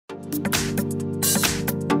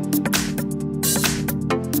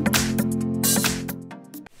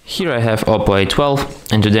Here I have OPPO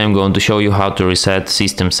A12, and today I'm going to show you how to reset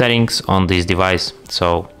system settings on this device.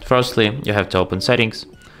 So firstly, you have to open settings,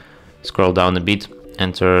 scroll down a bit,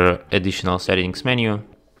 enter additional settings menu,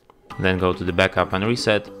 then go to the backup and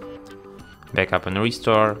reset, backup and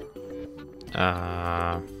restore,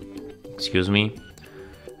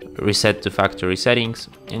 reset to factory settings,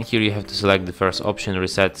 and here you have to select the first option,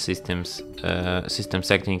 reset system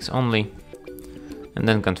settings only, and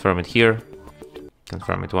then confirm it here.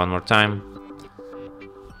 Confirm it one more time,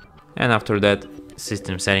 and after that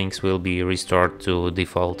system settings will be restored to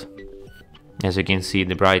default. As you can see,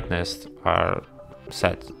 the brightness are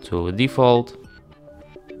set to default.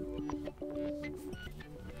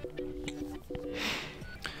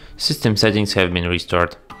 System settings have been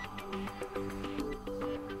restored.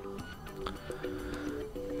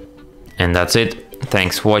 And that's it.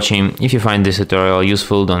 Thanks for watching. If you find this tutorial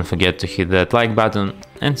useful, don't forget to hit that like button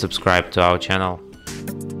and subscribe to our channel.